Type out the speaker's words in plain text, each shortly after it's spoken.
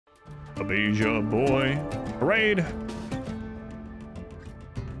Abeja boy. Parade.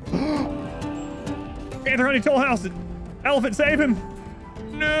 Panther Honey Toll House. Elephant, save him.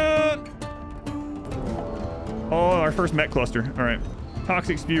 No. Oh, our first mech cluster. All right.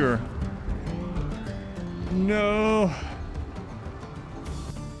 Toxic spewer. No.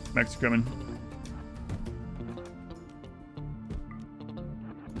 Mech's coming.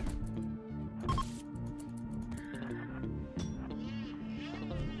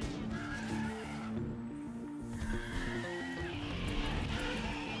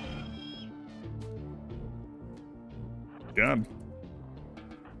 Job.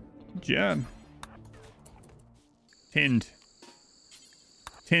 Job. Tend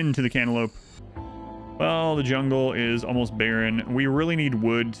to the cantaloupe. Well, the jungle is almost barren. We really need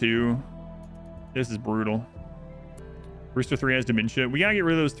wood too. This is brutal. Rooster 3 has dementia. We gotta get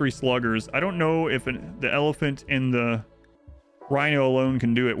rid of those 3 sluggers. I don't know if the elephant and the rhino alone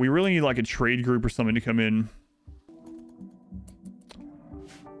can do it. We really need like a trade group or something to come in.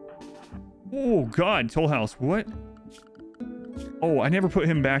 Oh God, Toll House, what? Oh, I never put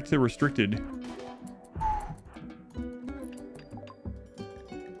him back to restricted.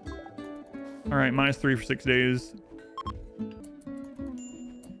 All right, -3 for 6 days.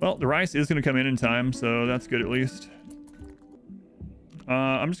 Well, the rice is going to come in time, so that's good at least.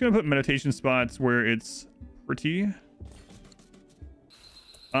 I'm just going to put meditation spots where it's pretty.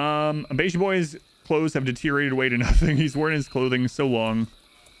 Beige Boy's clothes have deteriorated away to nothing. He's wearing his clothing so long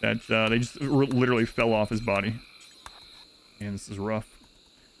that they just literally fell off his body. Man, this is rough.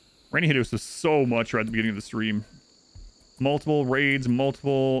 Randy hit us with so much right at the beginning of the stream. Multiple raids,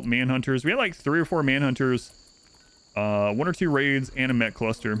 multiple manhunters. We had like 3 or 4 manhunters, 1 or 2 raids, and a mech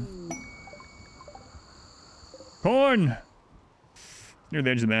cluster. Corn! Near the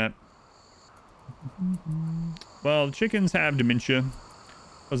edge of the map. Well, the chickens have dementia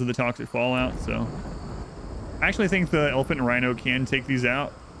because of the toxic fallout, so... I actually think the elephant and rhino can take these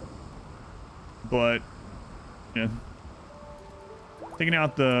out. But, yeah. Taking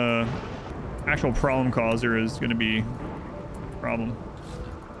out the actual problem causer is going to be a problem.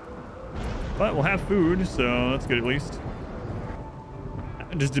 But we'll have food, so that's good at least.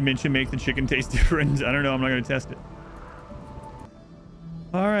 Does dementia make the chicken taste different? I don't know. I'm not going to test it.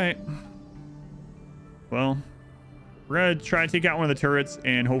 All right. Well, we're going to try to take out one of the turrets,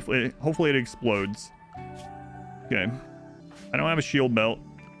 and hopefully it explodes. Okay. I don't have a shield belt,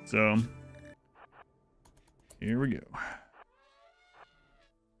 so here we go.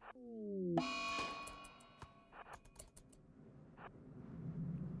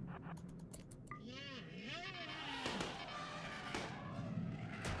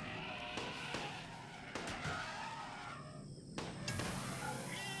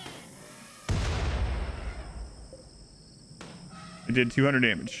 It did 200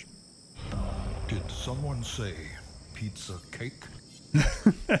 damage. Did someone say pizza cake?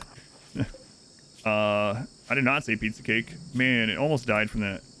 I did not say pizza cake. Man, it almost died from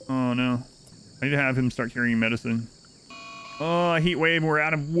that. Oh no. I need to have him start carrying medicine. Oh, heat wave, we're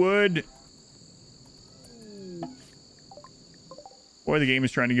out of wood. Boy, the game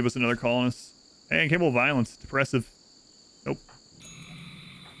is trying to give us another colonist. Hey, Incapable of Violence, depressive. Nope.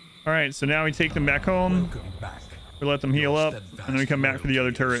 All right, so now we take them back home. Welcome back. We let them heal up, and then we come back for the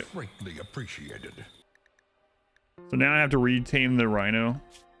other turret. Greatly appreciated. So now I have to retain the rhino.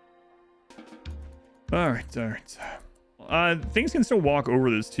 All right. Things can still walk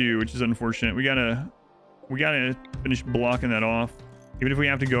over this too, which is unfortunate. We gotta finish blocking that off, even if we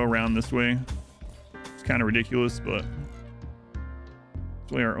have to go around this way. It's kind of ridiculous, but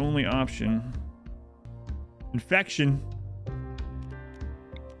it's really our only option. Infection.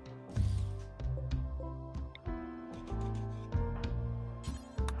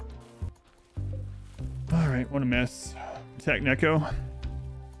 All right, what a mess. Attack Neko.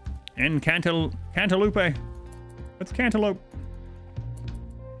 And Cantaloupe. That's Cantaloupe.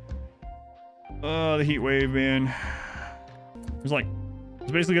 Oh, the heat wave, man. There's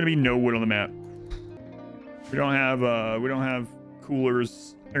basically gonna be no wood on the map. We don't have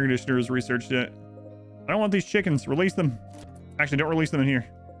coolers, air conditioners researched yet. I don't want these chickens. Release them. Actually, don't release them in here.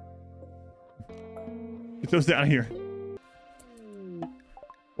 Get those out of here.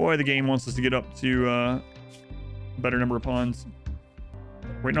 Boy, the game wants us to get up to a better number of pawns.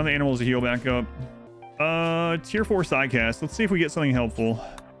 Waiting on the animals to heal back up. Tier 4 sidecast. Let's see if we get something helpful.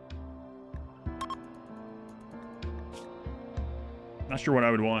 Not sure what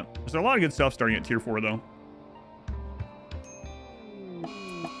I would want. There's a lot of good stuff starting at tier 4 though.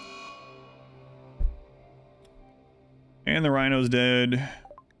 And the rhino's dead.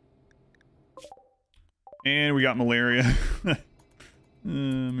 And we got malaria. Oh,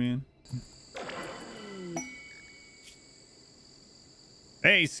 man.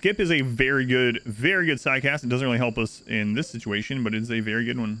 Hey, skip is a very good sidecast. It doesn't really help us in this situation, but it's a very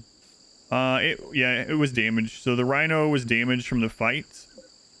good one. It was damaged. So the rhino was damaged from the fight,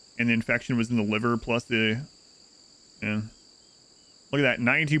 and the infection was in the liver, plus the, yeah. Look at that,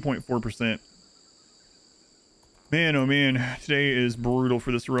 92.4%. Man, oh man, today is brutal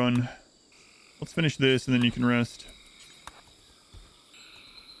for this run. Let's finish this, and then you can rest.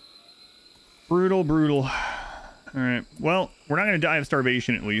 Brutal, brutal. All right, well, we're not going to die of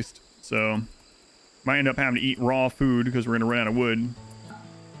starvation at least, so might end up having to eat raw food because we're going to run out of wood.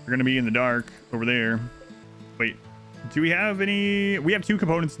 We're going to be in the dark over there. Wait, do we have any? We have 2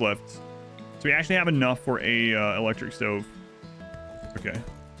 components left, so we actually have enough for a electric stove. Okay,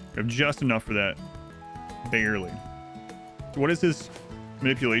 we have just enough for that, barely. So what is this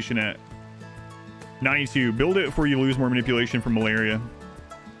manipulation at? 92. Build it before you lose more manipulation from malaria.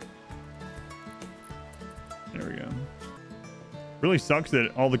 There we go. Really sucks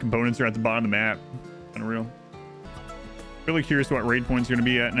that all the components are at the bottom of the map. Unreal. Really curious what raid points are going to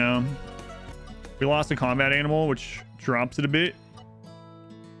be at now. We lost a combat animal, which drops it a bit.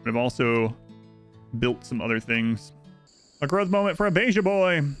 But I've also built some other things. A growth moment for a Beja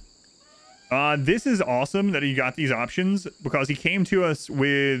boy. This is awesome that he got these options because he came to us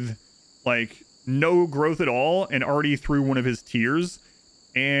with like no growth at all and already through one of his tiers.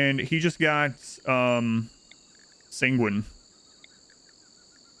 And he just got Sanguine.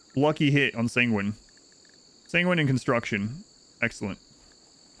 Lucky hit on Sanguine. Sanguine and construction. Excellent.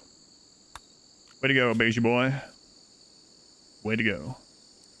 Way to go, Beja boy. Way to go.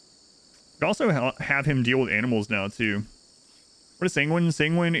 We also have him deal with animals now, too. What is Sanguine?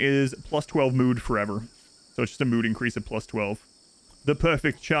 Sanguine is plus 12 mood forever. So it's just a mood increase of plus 12. The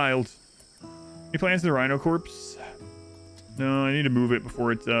perfect child. Any plans to the rhino corpse? No, I need to move it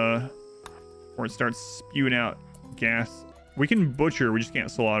before it starts spewing out gas. We can butcher, we just can't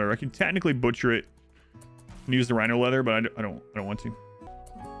slaughter. I can technically butcher it and use the rhino leather, but I don't want to.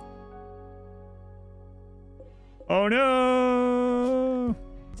 Oh no!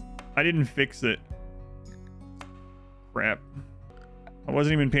 I didn't fix it. Crap. I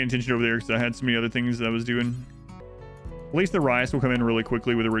wasn't even paying attention over there because I had so many other things that I was doing. At least the rice will come in really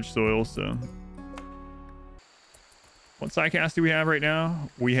quickly with a rich soil, so. What sidecast do we have right now?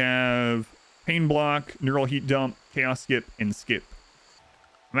 We have Pain Block, Neural Heat Dump, Chaos Skip, and Skip.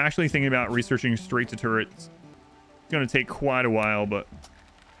 I'm actually thinking about researching straight to turrets. It's going to take quite a while, but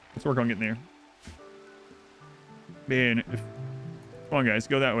let's work on getting there. Man, come on guys,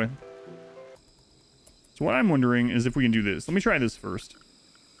 go that way. So what I'm wondering is if we can do this. Let me try this first.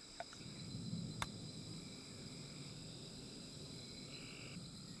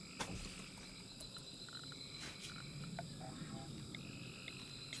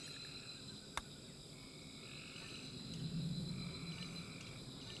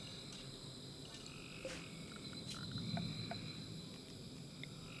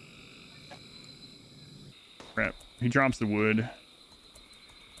 Crap. He drops the wood.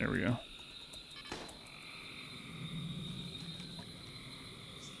 There we go.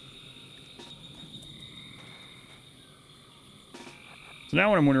 So now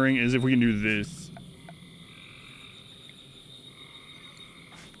what I'm wondering is if we can do this.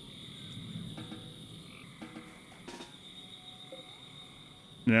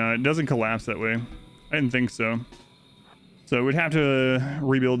 No, it doesn't collapse that way. I didn't think so. So we'd have to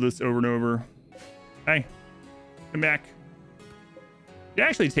rebuild this over and over. Hey, come back. You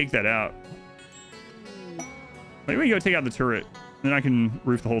actually take that out. Maybe we go take out the turret. Then I can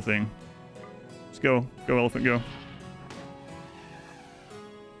roof the whole thing. Just go. Go, elephant, go.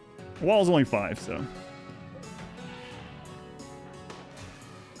 The wall's only 5, so.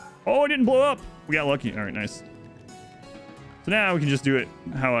 Oh, it didn't blow up. We got lucky. All right, nice. So now we can just do it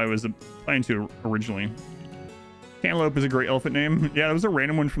how I was planning to originally. Cantaloupe is a great elephant name. Yeah, that was a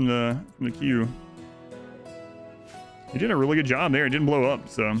random one from the queue. You did a really good job there. It didn't blow up,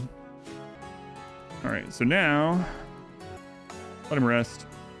 so. All right, so now let him rest.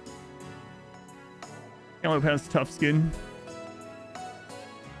 Cantaloupe has tough skin.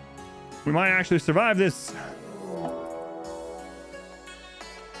 We might actually survive this.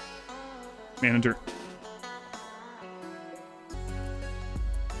 Manhunter.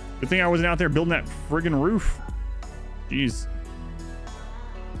 Good thing I wasn't out there building that friggin' roof. Jeez.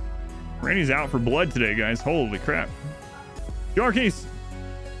 Randy's out for blood today, guys. Holy crap. Yorkies!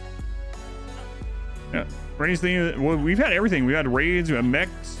 Yeah, Randy's thing. Well, we've had everything. We had raids, we had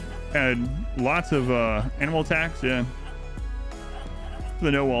mechs, had lots of animal attacks. Yeah.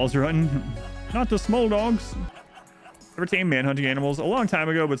 The no walls run. Not the small dogs. Ever tamed manhunting animals? A long time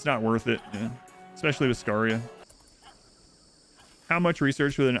ago, but it's not worth it. Yeah. Especially with Scaria. How much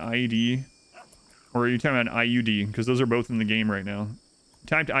research with an IED? Or are you talking about an IUD? Because those are both in the game right now. You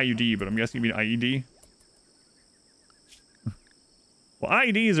typed IUD, but I'm guessing you mean IED. Well,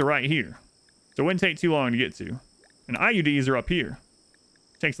 IEDs are right here. So it wouldn't take too long to get to. And IUDs are up here.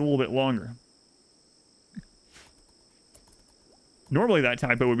 It takes a little bit longer. Normally that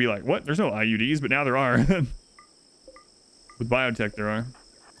typo would be like, what? There's no IUDs, but now there are. With biotech there are.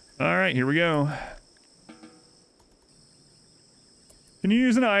 Alright, here we go. Can you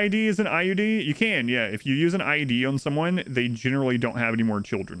use an IED as an IUD? You can, yeah. If you use an IED on someone, they generally don't have any more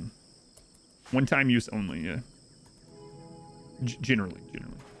children. One-time use only, yeah. Generally.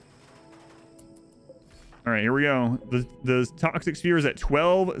 All right, here we go. The toxic sphere is at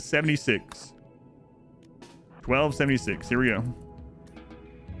 1276. 1276. Here we go.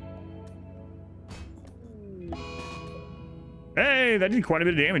 Hey, that did quite a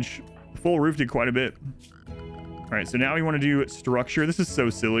bit of damage. Full roof did quite a bit. All right, so now we want to do structure. This is so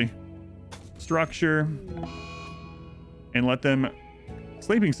silly. Structure. And let them...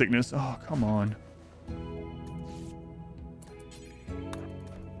 Sleeping sickness. Oh, come on.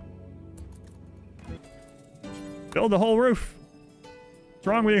 Build the whole roof. What's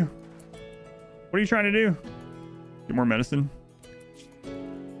wrong with you? What are you trying to do? Get more medicine.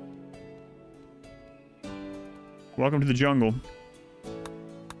 Welcome to the jungle.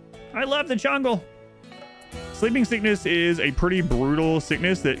 I love the jungle. Sleeping sickness is a pretty brutal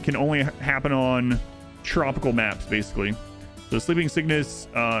sickness that can only happen on tropical maps, basically. So sleeping sickness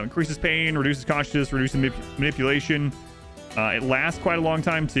increases pain, reduces consciousness, reduces manipulation. It lasts quite a long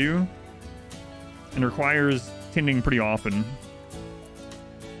time, too. And requires tending pretty often.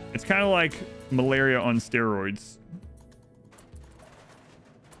 It's kind of like malaria on steroids.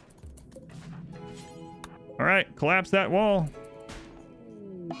 All right, collapse that wall.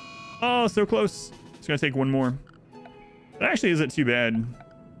 Oh, so close. It's gonna take one more. That actually isn't too bad.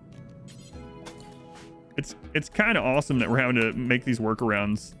 It's kind of awesome that we're having to make these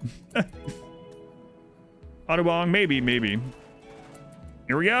workarounds. Autobong, maybe.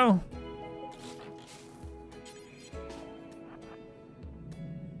 Here we go.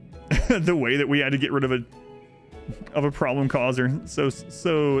 The way that we had to get rid of a problem causer. So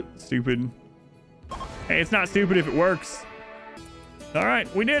stupid. Hey, it's not stupid if it works. All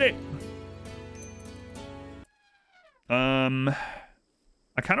right, we did it.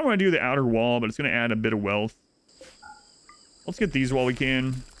 I kind of want to do the outer wall, but it's going to add a bit of wealth. Let's get these while we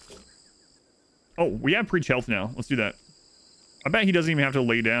can. Oh, we have preach health now. Let's do that. I bet he doesn't even have to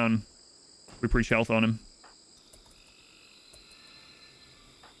lay down. We preach health on him.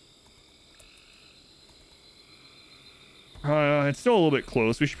 It's still a little bit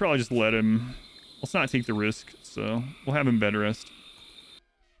close. We should probably just let him. Let's not take the risk. So we'll have him bed rest.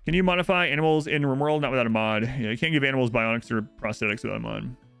 Can you modify animals in RimWorld? Not without a mod. Yeah, you can't give animals bionics or prosthetics without a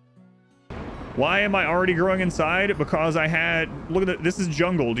mod. Why am I already growing inside? Because I had... Look at that. This is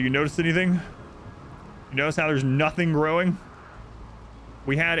jungle. Do you notice anything? You notice how there's nothing growing?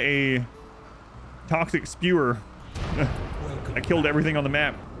 We had a toxic spewer. I killed everything on the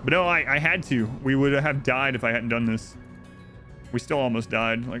map. But no, I had to. We would have died if I hadn't done this. We still almost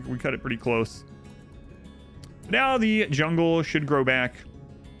died. Like, we cut it pretty close. But now the jungle should grow back.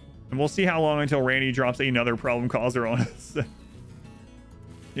 And we'll see how long until Randy drops another problem causer on us.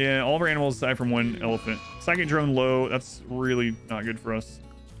 Yeah, all of our animals aside from one elephant. Psychic drone low. That's really not good for us.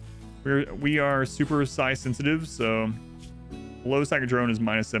 We are super size sensitive, so low psychic drone is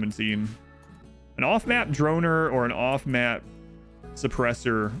 -17. An off-map droner or an off-map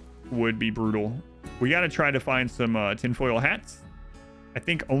suppressor would be brutal. We got to try to find some tinfoil hats. I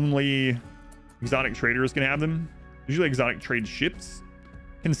think only exotic traders can have them. Usually exotic trade ships.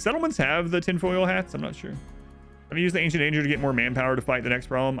 Can settlements have the tinfoil hats? I'm not sure. Have you used the Ancient Danger to get more manpower to fight the next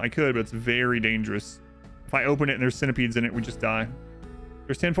problem? I could, but it's very dangerous. If I open it and there's centipedes in it, we just die.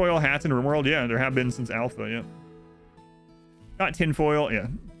 There's tinfoil hats in RimWorld? Yeah, there have been since Alpha, yeah. Not tinfoil, yeah.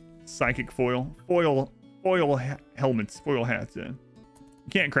 Psychic foil. Foil helmets, foil hats, yeah. You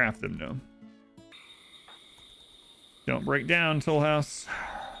can't craft them, no. Don't break down, Toll House.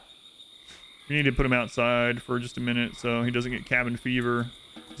 We need to put him outside for just a minute so he doesn't get cabin fever.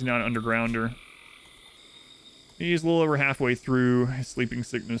 He's not an undergrounder. He's a little over halfway through his sleeping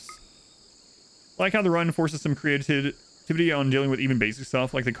sickness. I like how the run forces some creativity on dealing with even basic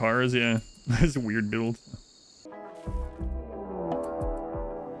stuff like the cars. Yeah, that's a weird build.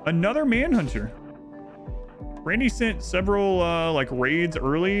 Another manhunter. Randy sent several like raids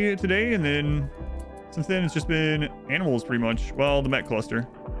early today, and then since then it's just been animals pretty much. Well, the mech cluster.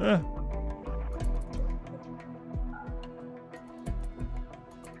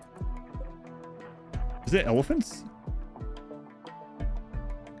 Is it elephants?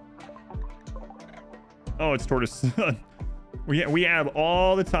 Oh, it's tortoise. we have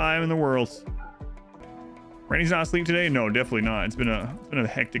all the time in the world. Randy's not asleep today? No, definitely not. It's been a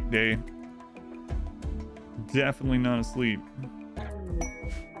hectic day. Definitely not asleep.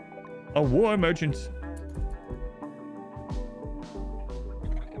 A war merchant.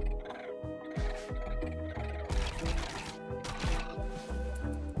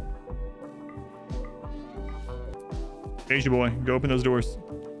 Beja boy, go open those doors.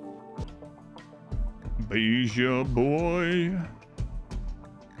 Beja boy.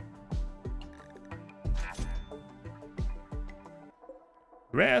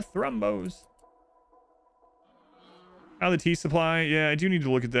 Rare thrombos. How the tea supply? Yeah, I do need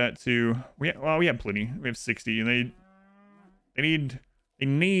to look at that too. We have plenty. We have 60, and they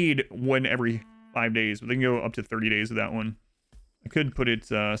need one every 5 days, but they can go up to 30 days with that one. I could put it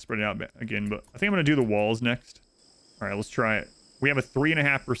spread it out again, but I think I'm gonna do the walls next. All right, let's try it. We have a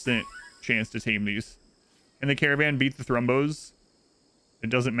 3.5% chance to tame these. And the caravan beat the thrombos.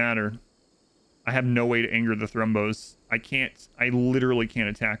 It doesn't matter. I have no way to anger the thrombos. I literally can't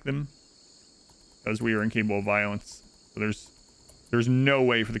attack them because we are incapable of violence. So there's no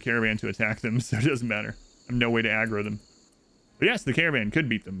way for the caravan to attack them, so it doesn't matter. I have no way to aggro them. But yes, the caravan could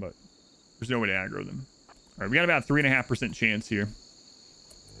beat them, but there's no way to aggro them. All right, we got about 3.5% chance here.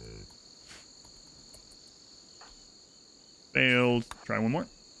 Failed. Try one more.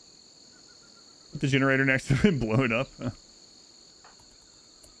 Put the generator next to it and blow it up.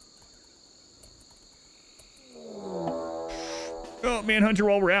 Oh, Manhunter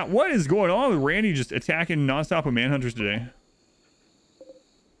while we're out. What is going on with Randy just attacking nonstop with Manhunters today?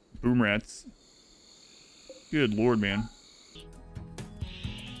 Boom rats. Good lord, man.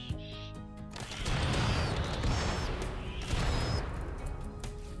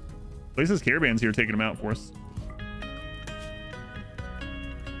 At least this caravan's here taking them out for us.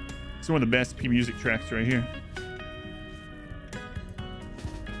 It's one of the best P music tracks right here.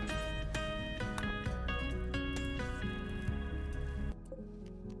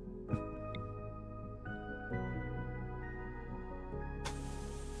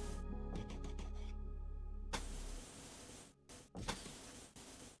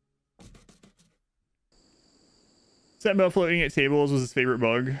 Something about floating at tables was his favorite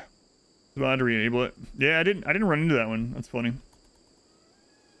bug. So I had to re-enable it. Yeah, I didn't run into that one. That's funny.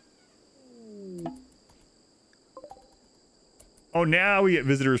 Oh, now we get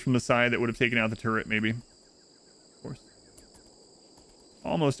visitors from the side that would have taken out the turret, maybe. Of course.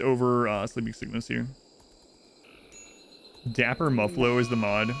 Almost over Sleeping Sickness here. Dapper Muffalo is the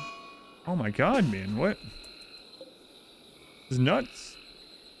mod. Oh my god, man. What? This is nuts.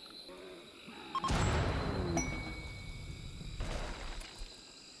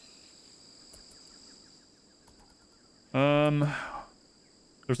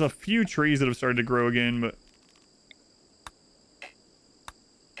 There's a few trees that have started to grow again, but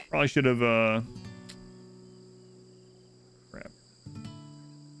probably should have, crap.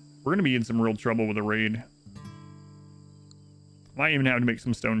 We're gonna be in some real trouble with a raid. Might even have to make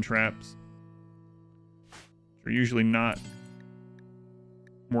some stone traps. They're usually not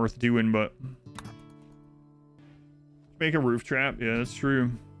worth doing, but make a roof trap. Yeah, that's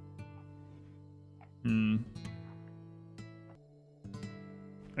true.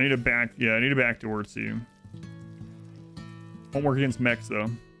 I need a back door too. Won't work against mechs though.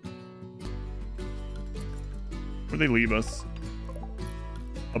 Where'd they leave us?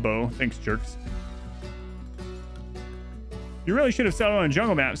 A bow. Thanks, jerks. You really should have settled on a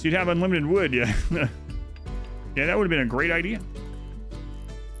jungle map so you'd have unlimited wood. Yeah. Yeah, that would have been a great idea.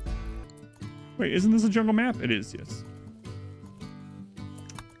 Wait, isn't this a jungle map? It is, yes.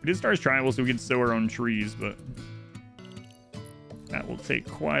 We did start as triangle so we could sow our own trees, but that will take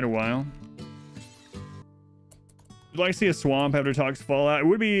quite a while. Would like to see a swamp after Toxic Fallout. It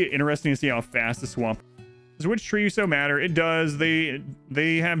would be interesting to see how fast the swamp. So which tree you sow matter? It does. They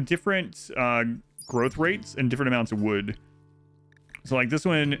have different growth rates and different amounts of wood. So like this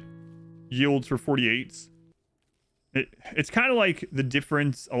one yields for 48s. It's kind of like the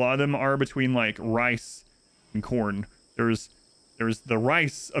difference a lot of them are between like rice and corn. There's the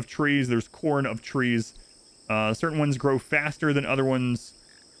rice of trees, there's corn of trees. Certain ones grow faster than other ones.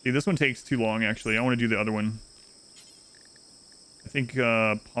 See, this one takes too long actually. I want to do the other one. I think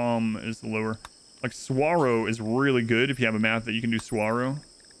palm is the lower. Like Swallow is really good if you have a map that you can do Swallow.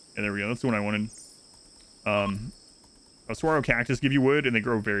 Yeah, there we go. That's the one I wanted. A Swallow cactus give you wood and they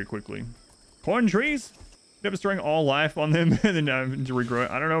grow very quickly. Corn trees? End up destroying all life on them and then to regrow it.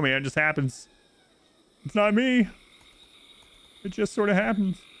 I don't know, man. It just happens. It's not me. It just sort of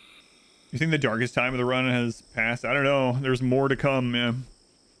happens. You think the darkest time of the run has passed? I don't know. There's more to come, man.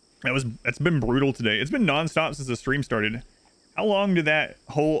 That's been brutal today. It's been nonstop since the stream started. How long did that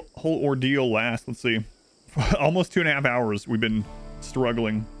whole ordeal last? Let's see. Almost 2.5 hours we've been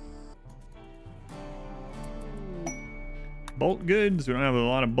struggling. Bulk goods. We don't have a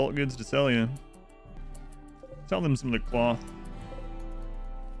lot of bulk goods to sell you. Sell them some of the cloth.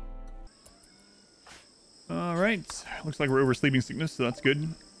 All right. Looks like we're over sleeping sickness, so that's good.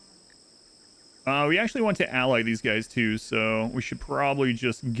 We actually want to ally these guys too, so we should probably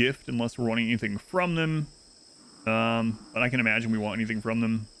just gift unless we're wanting anything from them. But I can imagine we want anything from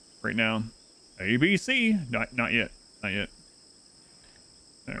them right now. A, B, C. Not yet. Not yet.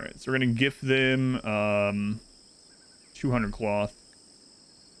 All right, so we're gonna gift them 200 cloth.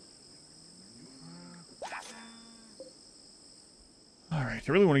 All right,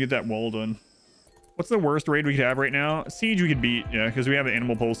 I really want to get that wall done. What's the worst raid we could have right now? Siege we could beat, yeah, because we have an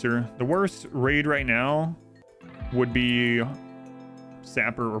animal pulser. The worst raid right now would be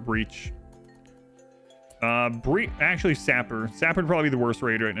Sapper or Breach. Actually, Sapper. Sapper would probably be the worst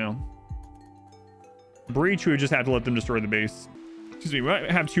raid right now. Breach, we would just have to let them destroy the base. Excuse me, we might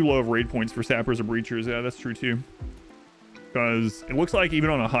have too low of raid points for Sappers or Breachers. Yeah, that's true too. Because it looks like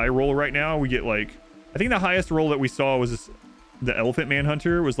even on a high roll right now, we get like... I think the highest roll that we saw was this, the Elephant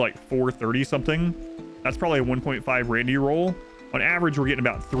Manhunter was like 430 something. That's probably a 1.5 Randy roll. On average, we're getting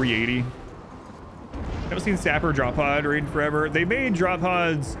about 380. Haven't seen Sapper drop pod raid forever. They made drop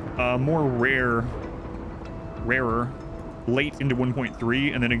pods more rarer late into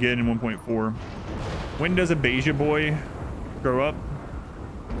 1.3 and then again in 1.4. When does a Beja boy grow up?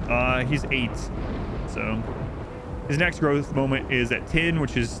 He's 8. So his next growth moment is at 10,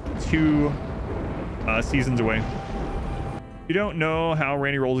 which is 2 seasons away. You don't know how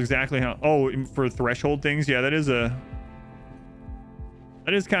Randy rolls exactly how... Oh, for threshold things? Yeah, that is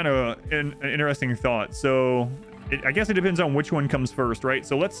kind of an interesting thought. So I guess it depends on which one comes first, right?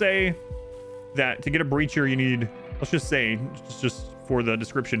 So let's say that to get a Breacher, you need... Let's just say, just for the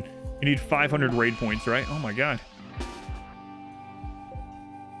description, you need 500 raid points, right? Oh my god.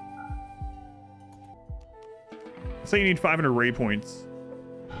 Say you need 500 raid points.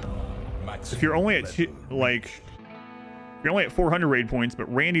 If you're only at you're only at 400 raid points,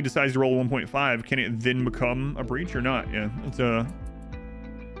 but Randy decides to roll 1.5, can it then become a breach or not? Yeah, it's a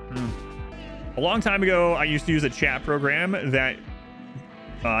long time ago, I used to use a chat program that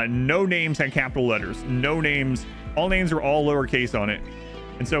no names had capital letters, no names, all names were all lowercase on it.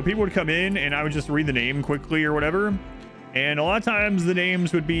 And so people would come in and I would just read the name quickly or whatever. And a lot of times the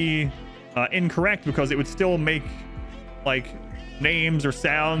names would be incorrect because it would still make like names or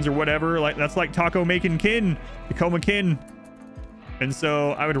sounds or whatever. Like that's like Taco Making Kin, Tacoma Kin. And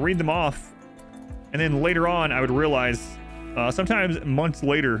so I would read them off. And then later on, I would realize sometimes months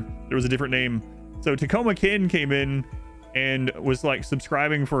later, there was a different name. So Tacoma Kin came in and was like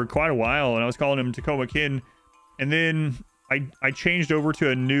subscribing for quite a while. And I was calling him Tacoma Kin. And then I changed over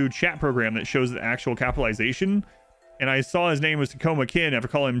to a new chat program that shows the actual capitalization. And I saw his name was Tacoma Kin after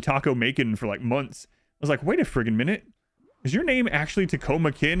calling him Taco Making for like months. I was like, wait a friggin' minute. Is your name actually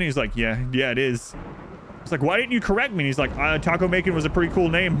Tacoma Kin? And he's like, yeah, it is. I was like, why didn't you correct me? And he's like, Taco Making was a pretty cool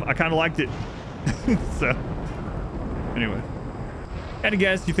name. I kind of liked it. So, anyway. Had to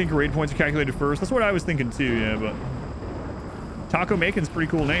guess, you think raid points are calculated first? That's what I was thinking too, yeah, but... Taco Making's a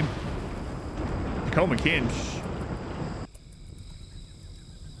pretty cool name. Tacoma Kin.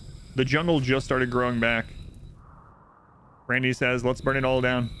 The jungle just started growing back. Randy says, let's burn it all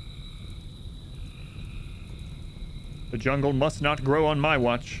down. The jungle must not grow on my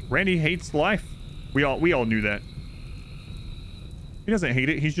watch. Randy hates life. We all knew that. He doesn't hate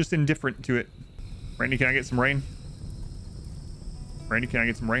it. He's just indifferent to it. Randy, can I get some rain? Randy, can I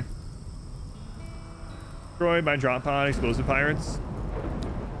get some rain? Destroyed by drop pod, explosive pirates.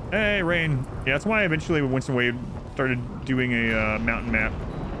 Hey, rain. Yeah, that's why eventually Winston Wade started doing a mountain map.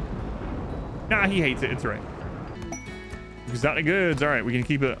 Nah, he hates it. It's right. Exotic goods. All right, we can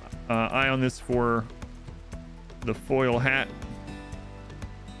keep an eye on this for the foil hat.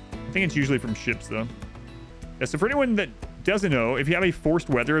 I think it's usually from ships though. Yeah, so for anyone that doesn't know, if you have a forced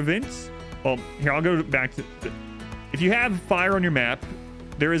weather event, well, here, I'll go back to if you have fire on your map,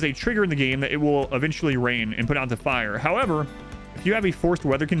 there is a trigger in the game that it will eventually rain and put out the fire. However, if you have a forced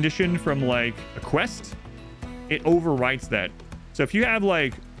weather condition from like a quest, it overwrites that. So if you have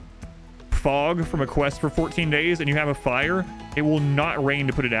like fog from a quest for 14 days and you have a fire, it will not rain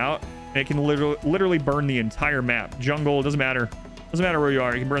to put it out. And it can literally burn the entire map. Jungle, doesn't matter. Doesn't matter where you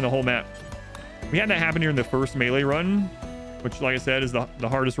are. You can burn the whole map. We had that happen here in the first melee run, which, like I said, is the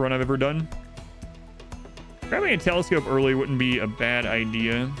hardest run I've ever done. Grabbing a telescope early wouldn't be a bad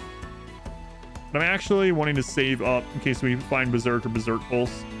idea. But I'm actually wanting to save up in case we find Berserk or Berserk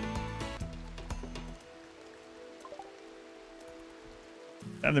Pulse.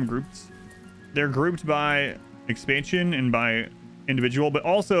 Have them grouped. They're grouped by expansion and by individual, but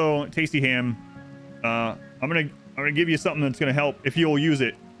also Tasty Ham. I'm gonna give you something that's gonna help if you'll use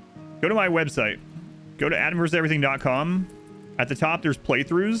it. Go to my website. Go to adamversuseverything.com. At the top, there's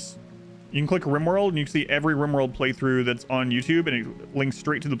playthroughs. You can click RimWorld and you can see every RimWorld playthrough that's on YouTube, and it links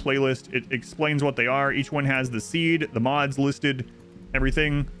straight to the playlist. It explains what they are. Each one has the seed, the mods listed,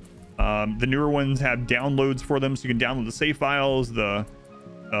 everything. The newer ones have downloads for them, so you can download the save files, the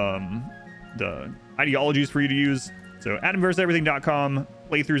ideologies for you to use. So adamversuseverything.com,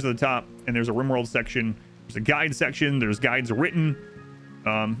 playthroughs at the top, and there's a RimWorld section. There's a guide section. There's guides written.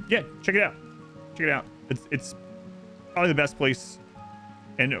 Yeah, check it out. Check it out. It's probably the best place.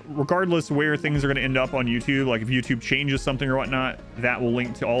 And regardless where things are going to end up on YouTube, like if YouTube changes something or whatnot, that will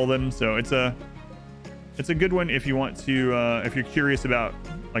link to all of them. So it's a good one if you want to, if you're curious about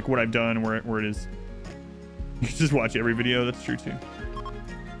like what I've done and where it is. You can just watch every video. That's true too.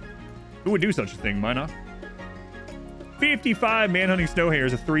 Who would do such a thing? Why not? 55 manhunting snow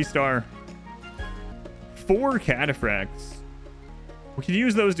hares, a 3-star. 4 cataphracts. We could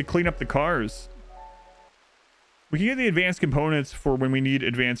use those to clean up the cars. We can get the advanced components for when we need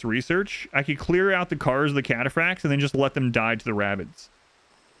advanced research. I could clear out the cars of the cataphracts and then just let them die to the rabbits.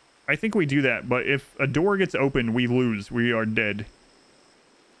 I think we do that, but if a door gets open, we lose. We are dead.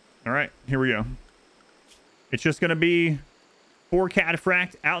 All right, here we go. It's just going to be 4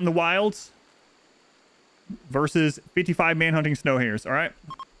 cataphract out in the wilds versus 55 manhunting snow hares. All right,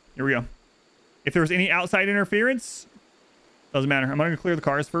 here we go. If there's any outside interference, doesn't matter. Am I going to clear the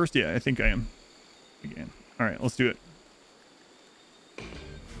cars first? Yeah, I think I am. Again. All right, let's do it.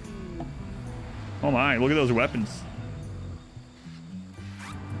 Oh my, look at those weapons.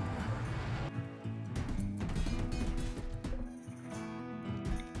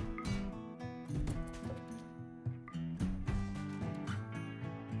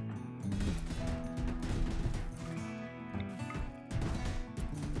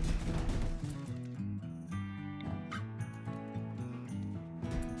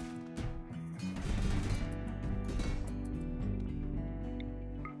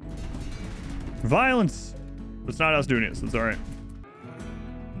 Violence! But it's not us doing it, so it's alright.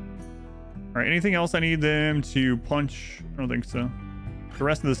 Alright, anything else I need them to punch? I don't think so. The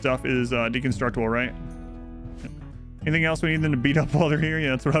rest of the stuff is deconstructible, right? Anything else we need them to beat up while they're here?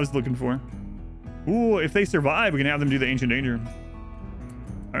 Yeah, that's what I was looking for. Ooh, if they survive, we can have them do the Ancient Danger.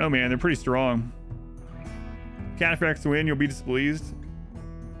 I don't know, man. They're pretty strong. Cataphracts win, you'll be displeased.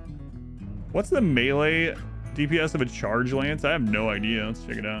 What's the melee DPS of a charge lance? I have no idea. Let's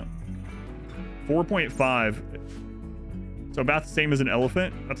check it out. 4.5. So about the same as an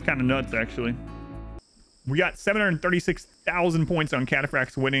elephant. That's kind of nuts, actually. We got 736,000 points on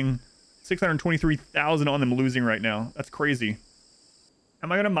cataphracts winning. 623,000 on them losing right now. That's crazy.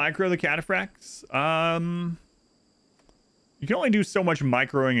 Am I going to micro the cataphracts? You can only do so much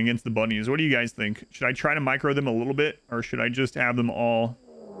microing against the bunnies. What do you guys think? Should I try to micro them a little bit, or should I just have them all?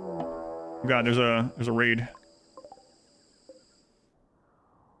 Oh God, there's a raid.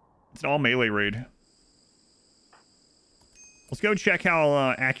 It's an all melee raid. Let's go check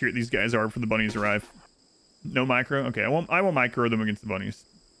how accurate these guys are before the bunnies arrive. No micro? Okay, I won't micro them against the bunnies.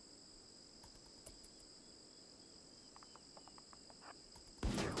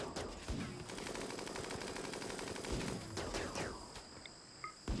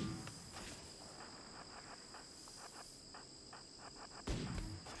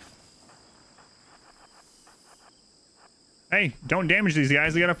 Hey, don't damage these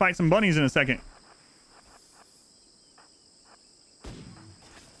guys. They gotta fight some bunnies in a second.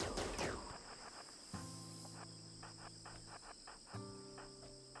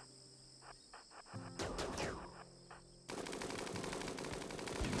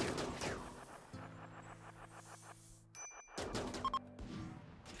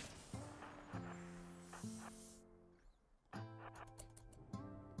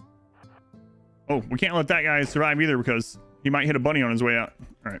 Oh, we can't let that guy survive either because he might hit a bunny on his way out.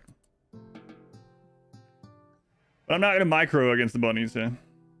 All right. But I'm not going to micro against the bunnies. Yeah.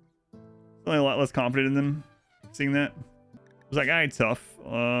 Feeling a lot less confident in them. Seeing that. I was like, alright, tough.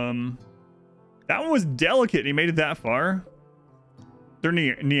 That one was delicate. He made it that far. They're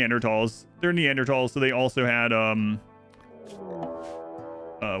Neanderthals. They're Neanderthals, so they also had,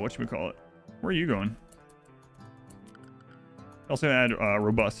 whatchamacallit? Where are you going? Also had,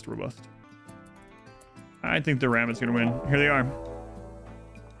 robust. I think the rabbit's gonna win. Here they are.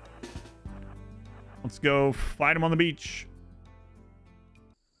 Let's go fight them on the beach.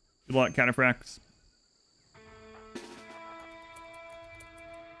 Good luck, cataphracts.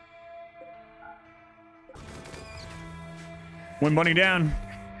 One bunny down.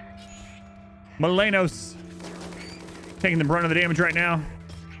 Melenos taking the brunt of the damage right now.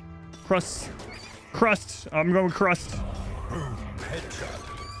 Crust. I'm going with Crust.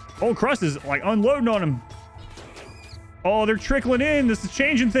 Oh, Crust is like unloading on him. Oh, they're trickling in. This is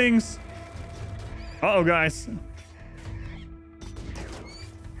changing things. Uh-oh, guys.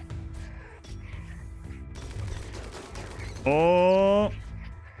 Oh,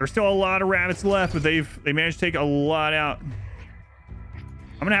 there's still a lot of rabbits left, but they managed to take a lot out.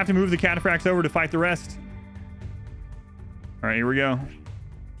 I'm gonna have to move the cataphracts over to fight the rest. All right, here we go.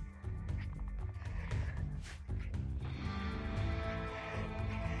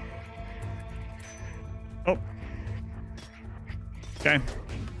 Oh. Okay.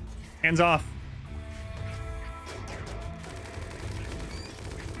 Hands off.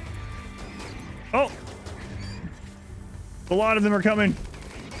 Oh. A lot of them are coming.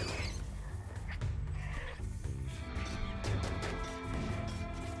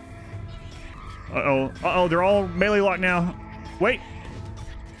 Uh-oh, they're all melee locked now. Wait.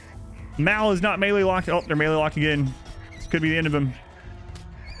 Mal is not melee locked. Oh, they're melee locked again. This could be the end of them.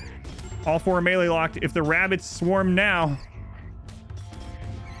 All four are melee locked. If the rabbits swarm now.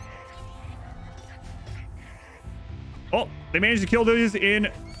 Oh, they managed to kill those in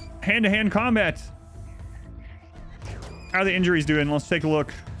hand-to-hand combat. How are the injuries doing? Let's take a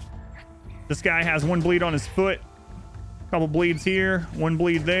look. This guy has one bleed on his foot. Couple bleeds here. One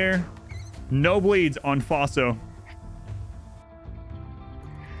bleed there. No bleeds on Fosso.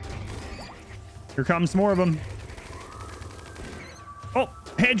 Here comes more of them. Oh,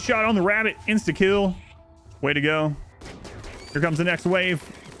 headshot on the rabbit. Insta-kill. Way to go. Here comes the next wave.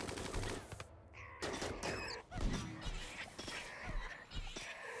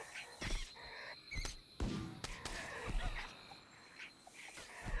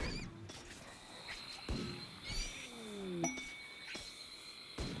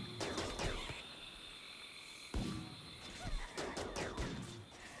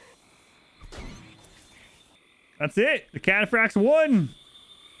 That's it. The cataphracts won.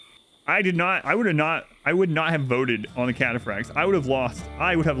 I would not have voted on the cataphracts. I would have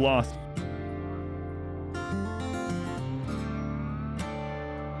lost.